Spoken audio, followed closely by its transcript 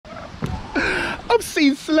I've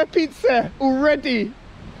seen Slepice already.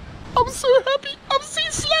 I'm so happy. I've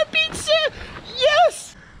seen Slepice.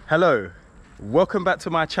 Yes. Hello. Welcome back to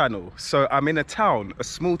my channel. So I'm in a town, a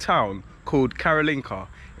small town called Karolínka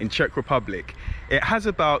in Czech Republic. It has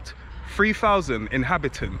about 3,000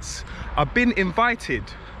 inhabitants. I've been invited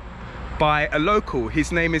by a local.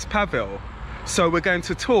 His name is Pavel. So we're going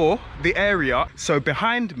to tour the area. So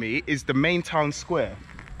behind me is the main town square.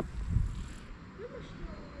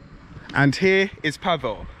 And here is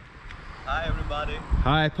Pavel. Hi everybody.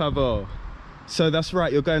 Hi Pavel. So that's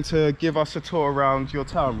right, you're going to give us a tour around your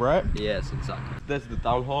town, right? Yes, exactly. That's the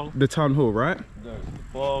town hall. The town hall, right? There's the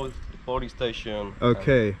post, the police station.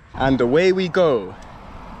 Okay. And away we go.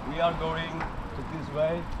 We are going to this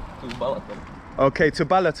way to Balaton. Okay, to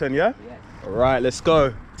Balaton, yeah? Yes. Alright, let's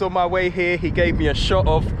go. So on my way here, he gave me a shot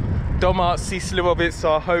of domácí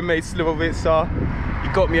slivovica, homemade slivovica. He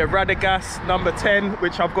got me a Radagast number 10,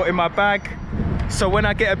 which I've got in my bag. So when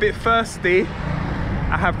I get a bit thirsty,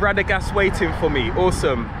 I have Radagast waiting for me.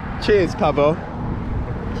 Awesome. Cheers, Pavel.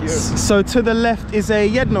 Cheers. So to the left is a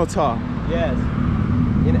jednota. Yes.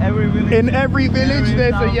 In every village. In every village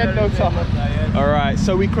there's a jednota. Yes. All right,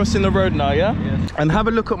 so we crossing the road now, yeah? Yes. And have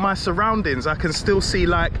a look at my surroundings. I can still see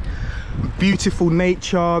like beautiful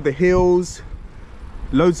nature, the hills,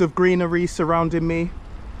 loads of greenery surrounding me.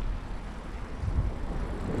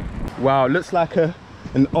 Wow, looks like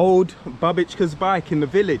an old babička's bike in the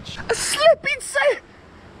village. A Slepice!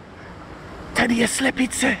 Tady je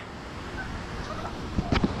Slepice.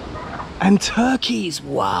 And turkeys,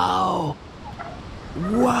 wow.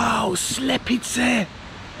 Wow, Slepice.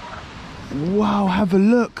 Wow, have a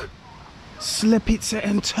look. Slepice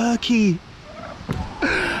and turkey.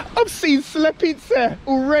 I've seen Slepice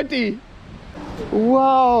already.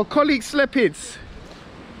 Wow, colleague Slepic.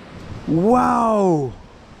 Wow.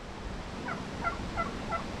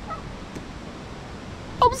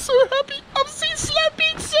 I'm so happy. I've seen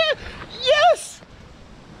Slepice. Yes.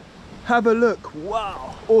 Have a look.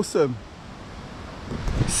 Wow. Awesome.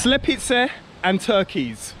 Slepice and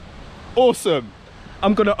turkeys. Awesome.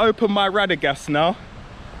 I'm gonna open my Radagast now.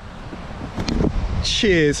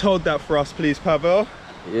 Cheers. Hold that for us, please, Pavel.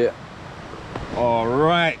 Yeah. All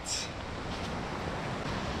right.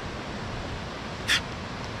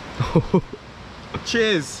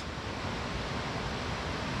 Cheers.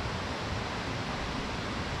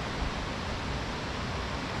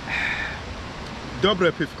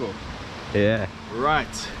 Dobre pivko. Yeah.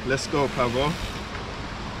 Right, let's go, Pavel.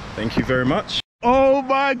 Thank you very much. Oh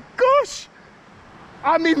my gosh!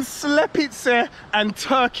 I'm in Slepice and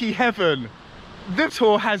turkey heaven. The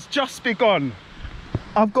tour has just begun.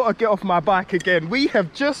 I've got to get off my bike again. We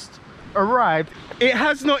have just arrived. It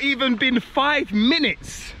has not even been 5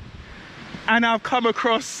 minutes and I've come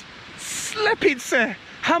across Slepice.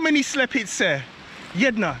 How many Slepice?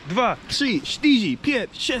 1, 2, 3, 4,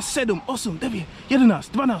 5, 6, 7, 8, 9, 11,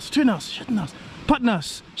 12, 13, 14,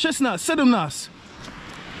 15, 16, 17.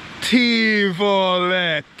 Ty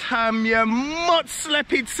vole, tam je moc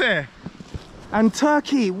Slepice. And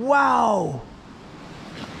turkey, wow.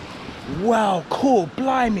 Wow, cool,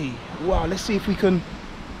 blimey. Wow, let's see if we can,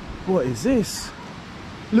 what is this?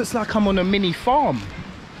 Looks like I'm on a mini farm.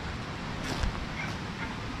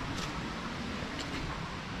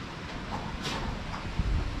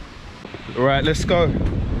 All right, let's go.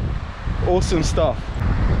 Awesome stuff.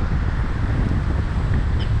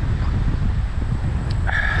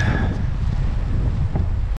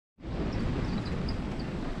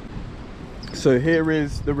 So here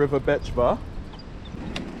is the river Bečva.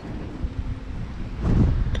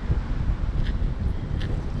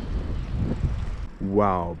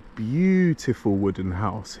 Wow, beautiful wooden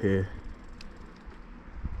house here.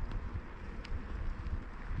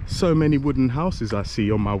 So many wooden houses I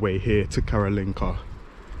see on my way here to Karolínka.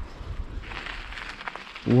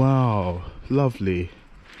 Wow, lovely.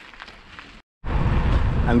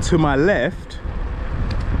 And to my left,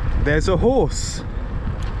 there's a horse.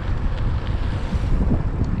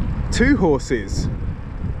 2 horses.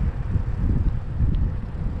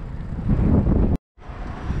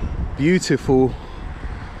 Beautiful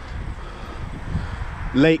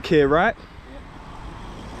lake here, right?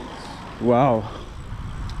 Wow.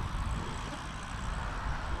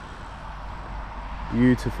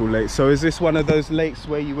 Beautiful lake. So is this one of those lakes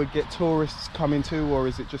where you would get tourists coming to, or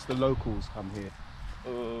is it just the locals come here?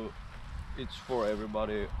 It's for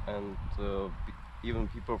everybody, and even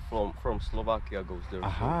people from Slovakia goes there.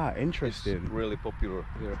 Aha, so interesting. It's really popular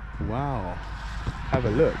here. Wow. Have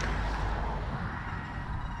a look.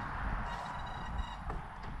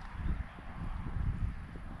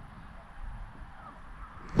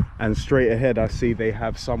 And straight ahead I see they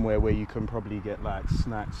have somewhere where you can probably get like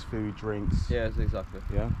snacks, food, drinks. Yes, exactly.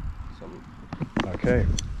 Yeah. Some... Okay.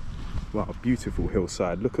 Wow, beautiful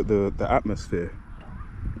hillside. Look at the atmosphere.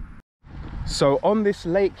 So on this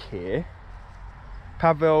lake here,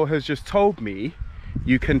 Pavel has just told me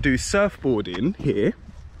you can do surfboarding here.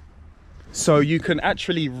 So you can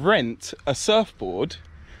actually rent a surfboard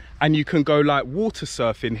and you can go like water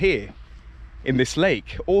surfing here in this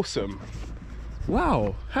lake. Awesome.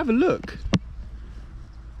 Wow, have a look.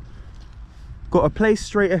 Got a place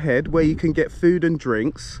straight ahead where you can get food and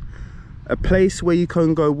drinks, a place where you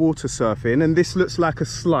can go water surfing, and this looks like a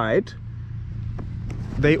slide.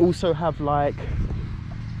 They also have like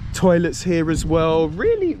toilets here as well.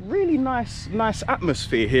 Really nice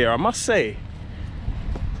atmosphere here, I must say.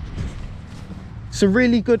 It's a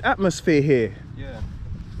really good atmosphere here. Yeah.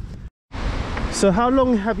 So how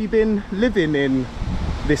long have you been living in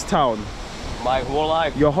this town? My whole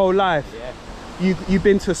life. Your whole life? Yeah. You've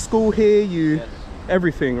been to school here, Yes.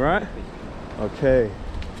 everything, right? Okay.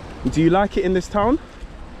 Do you like it in this town?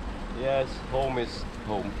 Yes, home is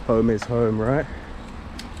home. Home is home, right?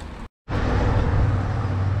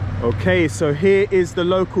 Okay, so here is the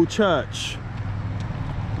local church.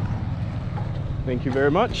 Thank you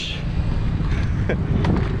very much.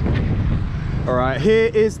 All right,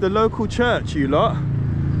 here is the local church, you lot.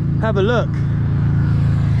 Have a look.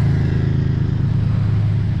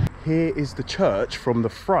 Here is the church from the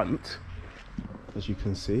front, as you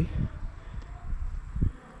can see.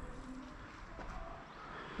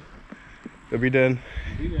 Dobrý den.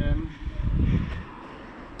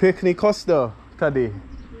 Pěkný kostel tady.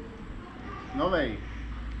 Novej.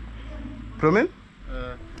 Promiň?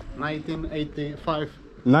 1985.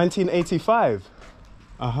 1985.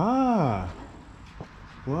 Aha.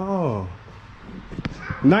 Wow.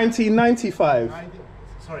 1995.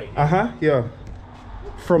 Sorry. Yeah.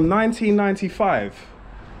 From 1995.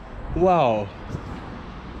 Wow.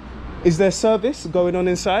 Is there service going on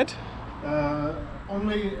inside?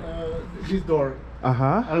 Only this door.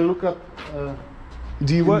 Uh-huh. I'll look at.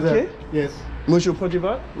 Do you work here? Yes. Můžu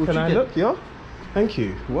podívat? Can I look? Yeah? Thank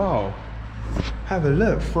you. Wow. Have a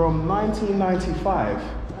look. From 1995.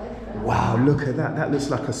 Wow, look at that. That looks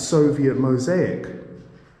like a Soviet mosaic.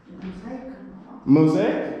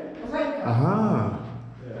 Mosaic? Aha.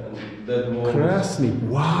 That one Krásný.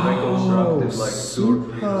 Wow. reconstructed like 2 or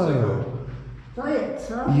 3 years ago.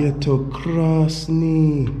 Super. Je to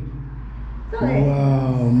krásný.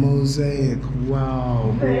 Wow, mosaic.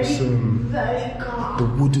 Wow, awesome. The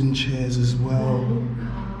wooden chairs as well.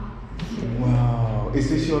 Wow. Is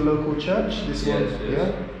this your local church? This one? Yes, yes.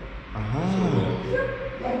 Yeah? Aha.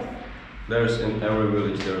 There's in every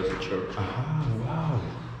village there's a church. Ah, wow.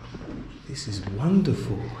 This is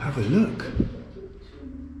wonderful. Have a look.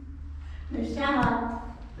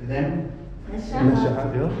 Then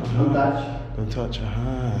Don't touch. Don't touch.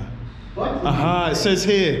 Aha. What? Aha, it says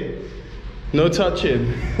here. No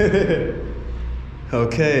touching.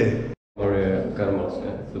 Okay. Maria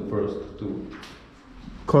Karmelska, the first 2.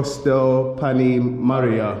 Kostel Pani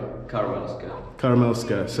Maria Karmelska.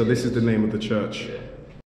 Karmelska. So this is the name of the church.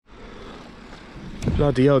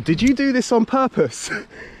 Bloody hell. Did you do this on purpose?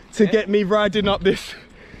 To get me riding up this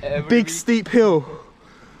big steep hill?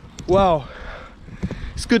 Wow.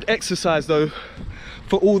 It's good exercise though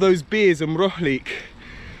for all those beers and rohlik.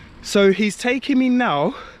 So he's taking me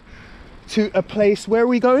now to a place. Where are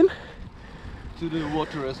we going? To the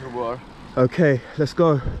water reservoir. Okay, let's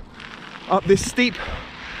go up this steep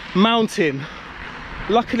mountain.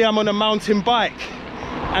 Luckily I'm on a mountain bike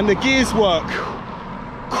and the gears work.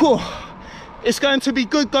 Cool. It's going to be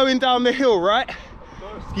good going down the hill, right?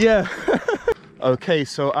 Yeah. Okay,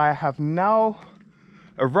 so I have now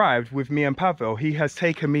arrived with me and Pavel. He has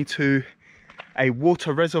taken me to a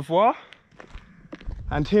water reservoir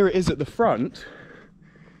and here it is at the front.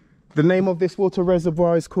 The name of this water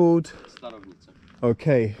reservoir is called?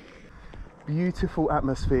 Okay. Beautiful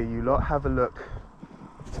atmosphere, you lot. Have a look.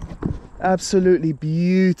 Absolutely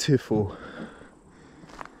beautiful.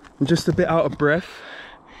 I'm just a bit out of breath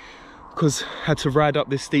because I had to ride up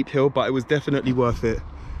this steep hill, but it was definitely worth it.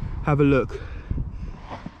 Have a look.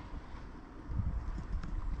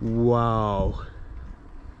 Wow.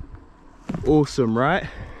 Awesome, right?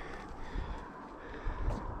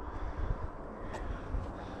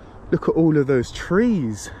 Look at all of those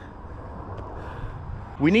trees.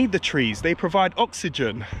 We need the trees. They provide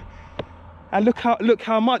oxygen. And look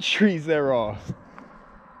how much trees there are.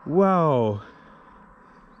 Wow.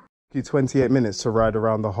 You 28 minutes to ride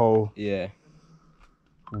around the whole. Yeah.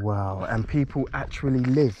 Wow. And people actually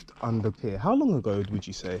lived under here. How long ago would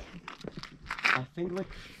you say? I think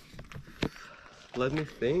like let me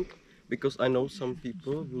think, because I know some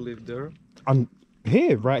people who live there. I'm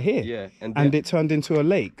here, right here. Yeah, and it turned into a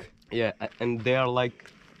lake. yeah, and they are like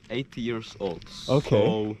 80 years old. Okay.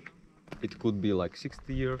 So it could be like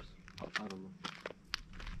 60 years. I don't know.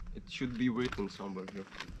 It should be written somewhere here.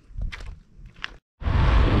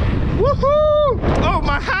 Woohoo! Oh,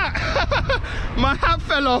 my hat! My hat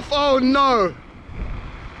fell off. Oh no!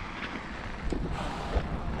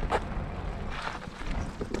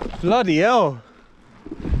 Bloody hell!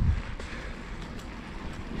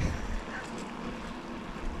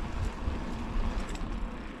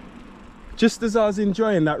 Just as I was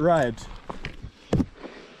enjoying that ride.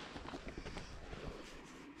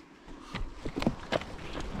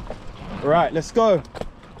 Right, let's go.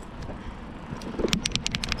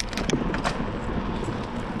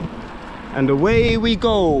 And away we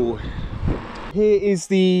go. Here is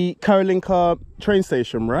the Karolínka train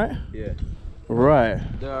station, right? Yeah. Right.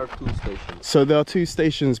 There are 2 stations. So there are 2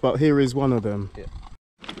 stations, but here is one of them. Yeah.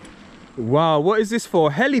 Wow, what is this for?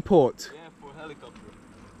 Heliport? Yeah, for helicopter.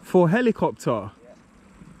 For helicopter? Yeah.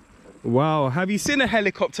 Wow, have you seen a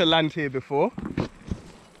helicopter land here before?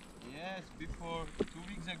 Yes, before 2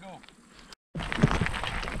 weeks ago.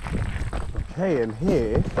 Okay, and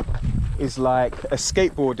here is like a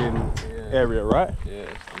skateboarding area, right? Yes.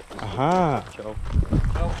 Aha. Ciao.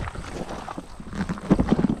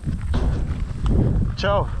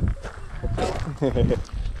 Ciao.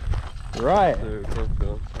 Right.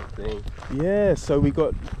 Something. Yeah, so we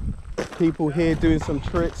got people here doing some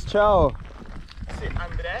tricks. Ciao.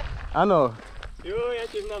 Ano.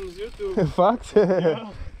 Fakt?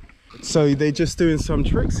 So they're just doing some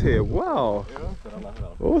tricks here. Wow.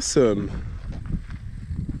 Awesome.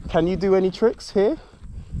 Can you do any tricks here?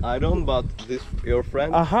 I don't, but this your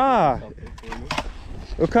friend. Aha.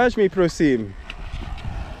 Ukáž mi, prosím.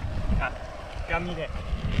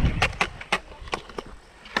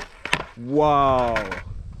 Wow.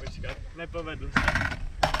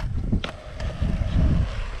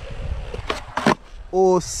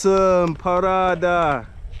 Awesome, paráda.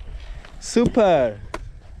 Super.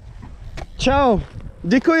 Ciao.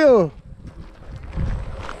 Děkuju.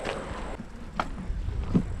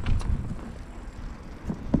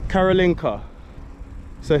 Karolínka.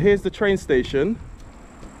 So here's the train station.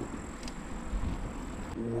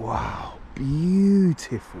 Wow,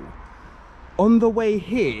 beautiful. On the way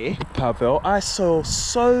here, Pavel, I saw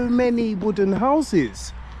so many wooden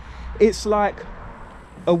houses. It's like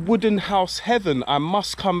a wooden house heaven. I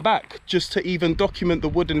must come back just to even document the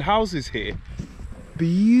wooden houses here.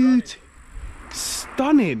 Beautiful.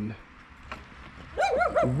 Stunning.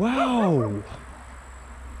 Wow.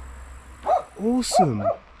 Awesome.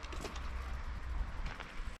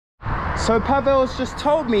 So Pavel's just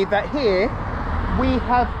told me that here we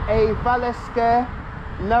have a Valeské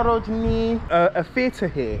Narodní, a theatre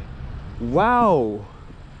here. Wow.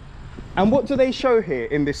 And what do they show here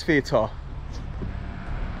in this theatre?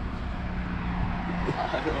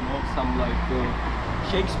 I don't know, some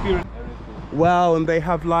like Shakespeare. Wow, and they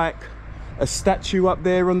have like a statue up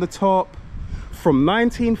there on the top from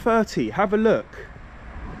 1930. Have a look.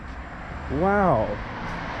 Wow.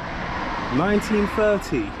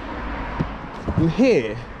 1930. And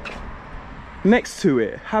here, next to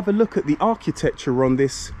it, have a look at the architecture on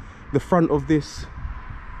this, the front of this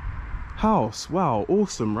house. Wow,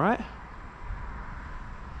 awesome, right?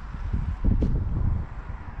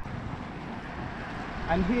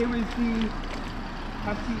 And here is the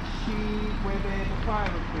Hasichi, where they're the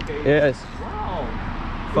fire brigade. Yes.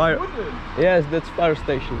 Wow. Fire. It's wooden. Yes, that's fire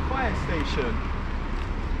station. Fire station.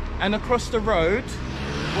 And across the road,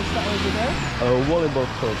 what's that over there? A volleyball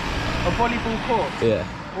court. A volleyball court. Yeah.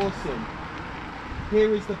 Awesome.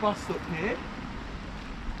 Here is the bus stop here.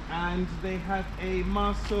 And they have a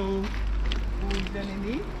Marceau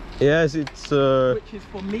Uzenini, Yes, it's. which is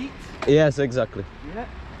for meat. Yes, exactly. Yeah.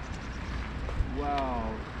 Wow.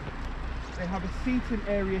 They have a seating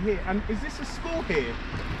area here. And is this a school here?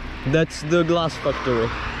 That's the glass factory.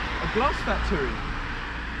 A glass factory.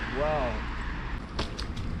 Wow.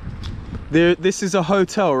 This is a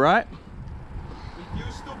hotel, right? It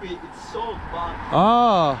used to be. It's sold, but.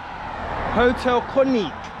 Ah, Hotel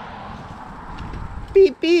Konik.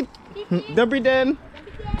 Beep beep. Dobry den.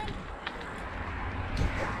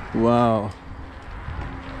 Wow.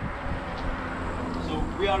 So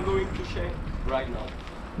we are going to Shank right now.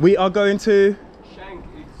 We are going to. Shank,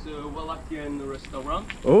 it's a Wallachian restaurant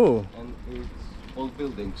Oh, and it's old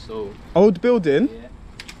building. So old building. yeah,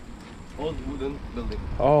 old wooden building.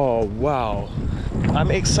 Oh wow,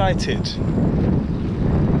 I'm excited.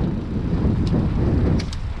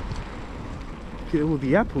 Look at all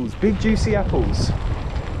the apples, big juicy apples.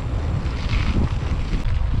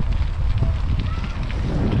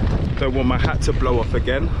 Don't want my hat to blow off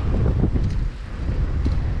again.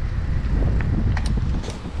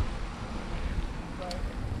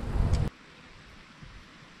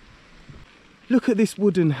 Look at this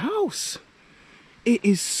wooden house. It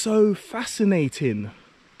is so fascinating.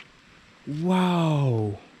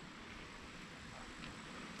 Wow.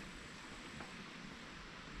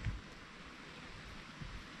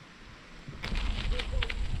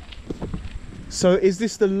 So is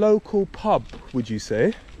this the local pub, would you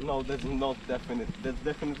say? No, that's not definite. That's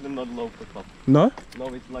definitely not local pub. No? No,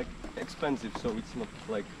 it's like expensive, so it's not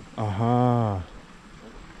like. Aha.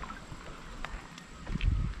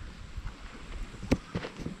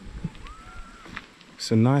 It's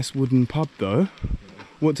a nice wooden pub though.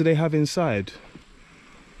 What do they have inside?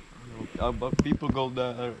 But people go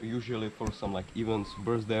there usually for some like events,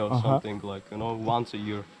 birthday or something, like, you know, once a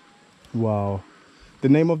year. Wow. The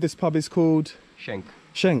name of this pub is called? Schenk.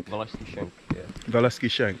 Schenk. Valeski Schenk, yeah. Valeski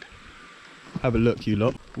Schenk. Have a look, you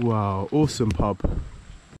lot. Wow, awesome pub.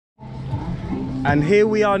 And here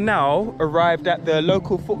we are now, arrived at the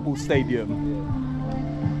local football stadium.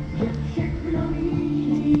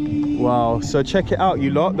 Wow, so check it out, you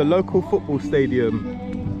lot, the local football stadium.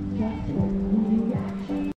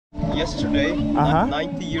 Yesterday,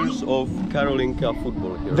 90 years of Karolínka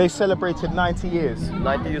football here. They celebrated 90 years.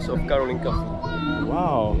 90 years of Karolínka football.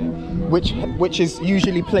 Wow. Which is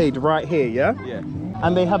usually played right here, yeah? Yeah.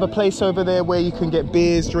 And they have a place over there where you can get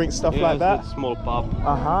beers, drinks, stuff like that? It's a small pub.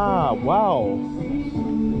 Aha, wow.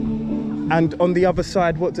 And on the other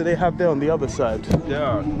side, what do they have there on the other side? There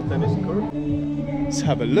are tennis court. Let's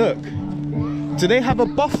have a look. Do they have a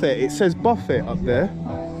buffet? It says buffet up there.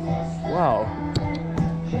 Wow.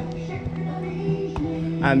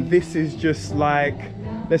 And this is just like,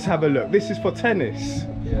 let's have a look. This is for tennis.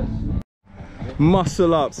 Yes.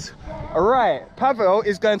 Muscle ups. All right, Pavel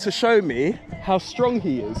is going to show me how strong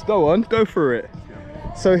he is. Go on, go for it.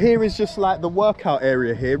 So here is just like the workout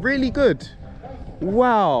area here. Really good.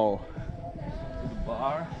 Wow. The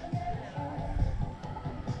bar.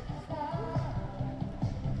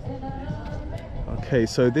 Okay,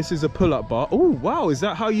 so this is a pull-up bar. Oh, wow, is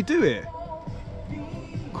that how you do it?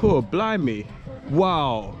 Cool, blimey.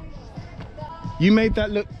 Wow. You made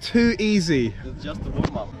that look too easy. It's just a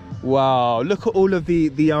warm-up. Wow, look at all of the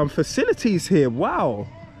facilities here. Wow.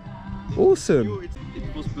 Awesome.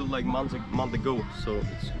 It was built like month ago, so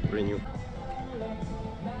it's pretty new.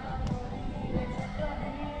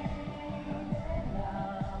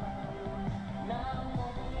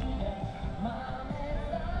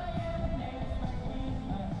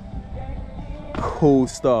 Cool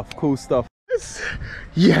stuff, cool stuff.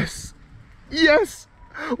 Yes, yes.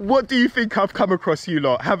 What do you think I've come across, you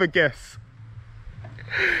lot? Have a guess.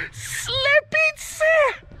 Slepice!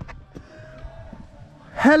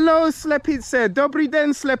 Hello, Slepice. Dobry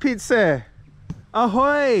den, Slepice.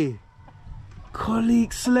 Ahoy.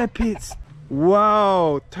 Kolik Slepic.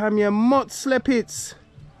 Wow, Tamia Mot Slepic.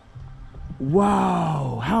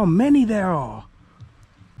 Wow, how many there are.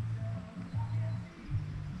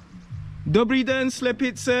 Dobry den,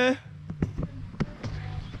 Slepice.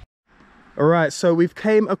 All right, so we've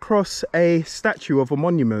came across a statue of a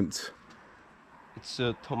monument. It's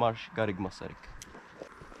Tomáš Garrigue Masaryk.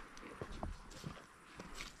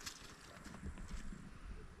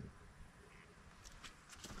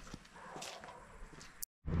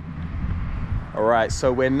 All right,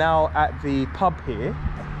 so we're now at the pub here,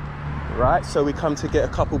 right? So we come to get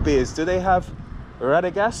a couple beers. Do they have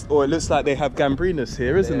Radagast? Or it looks like they have Gambrinus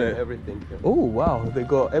here, isn't it? Everything here. Oh, wow, they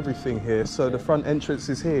got everything here. So the front entrance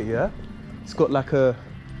is here, yeah? It's got like a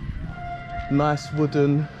nice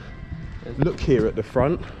wooden look here at the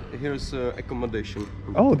front. Here's accommodation.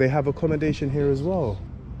 Oh, they have accommodation here as well.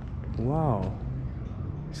 Wow.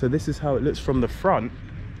 So this is how it looks from the front.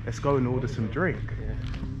 Let's go and order some drink. Yeah.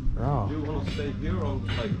 Wow. Do you want to stay here or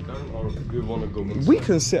like down, or do you want to go inside? We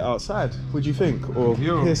can sit outside, would you think? Or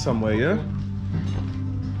here somewhere, yeah?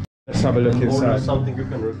 Let's have a look Or inside. something you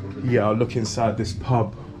can recommend. Yeah, I'll look inside this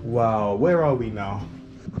pub. Wow, where are we now?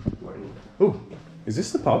 Oh, is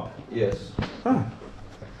this the pub? Yes. Huh.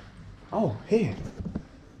 Oh, here.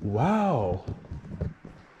 Wow.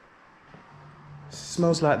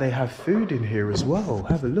 Smells like they have food in here as well.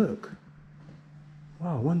 Have a look.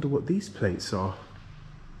 Wow, I wonder what these plates are.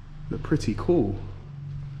 Look pretty cool.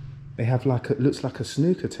 They have like a, looks like a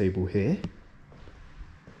snooker table here.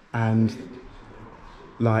 And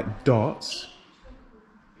like darts.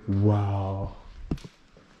 Wow.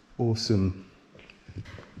 Awesome.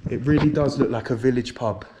 It really does look like a village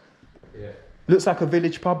pub. Yeah. Looks like a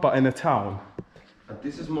village pub, but in a town. And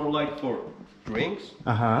this is more like for drinks.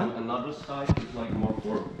 Uh-huh. And another side is like more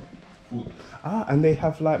for food. Ah, and they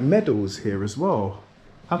have like medals here as well.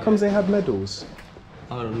 How comes they have medals?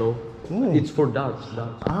 I don't know. Oh. It's for darts.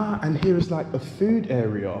 Ah, and here is like a food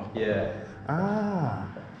area. Yeah. Ah,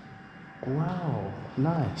 wow,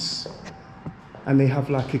 nice. And they have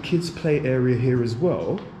like a kids play area here as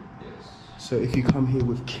well. Yes. So if you come here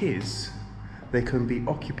with kids, they can be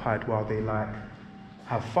occupied while they like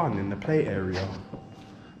have fun in the play area.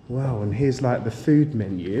 Wow, and here's like the food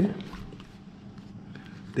menu.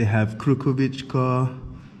 They have krukovichka,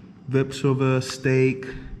 vepřové, steak,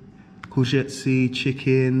 kuřecí,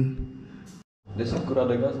 chicken. 10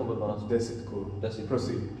 radegas nebo 12? 10. 10.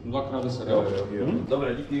 Prosím. 2x10, jo?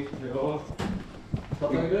 Dobré, díky. Jo.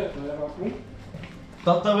 Tata jde,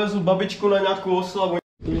 Tata vezu babičku na nějakou oslavu.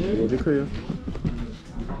 Děkuji.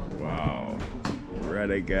 Wow.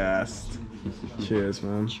 Radagast. Cheers,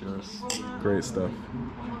 man. Cheers. Great stuff.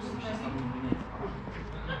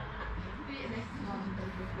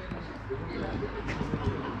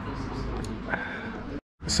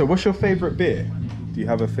 So what's your favorite beer? Do you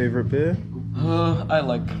have a favorite beer? I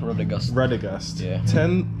like Radagast. Radagast. Yeah.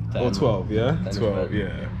 10 or 10. 12, yeah? 10 is 12, better.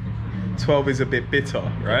 yeah. 12 is a bit bitter,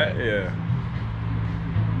 right? Yeah.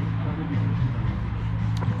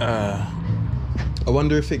 I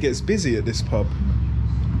wonder if it gets busy at this pub.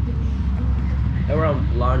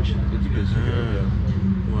 Around lunch, it's busy. Yeah.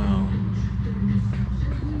 Wow.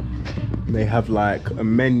 They have like a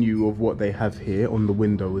menu of what they have here on the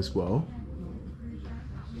window as well.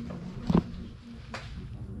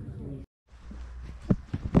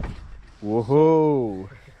 Whoa!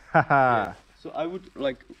 Haha! So I would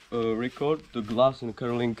like record the glass in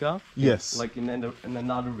Karolínka. Yes. Like in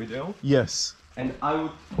another video. Yes. And I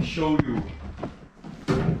would show you.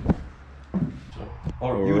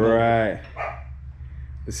 Or you don't. Alright.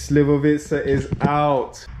 The Slivovitsa is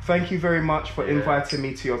out. Thank you very much for inviting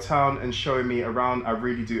me to your town and showing me around. I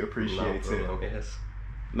really do appreciate it. Yes.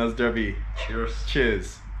 Nazdraví. Cheers.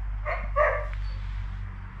 Cheers.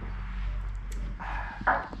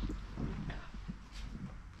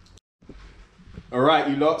 Alright,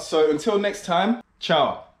 you lot. So until next time,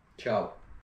 ciao. Ciao.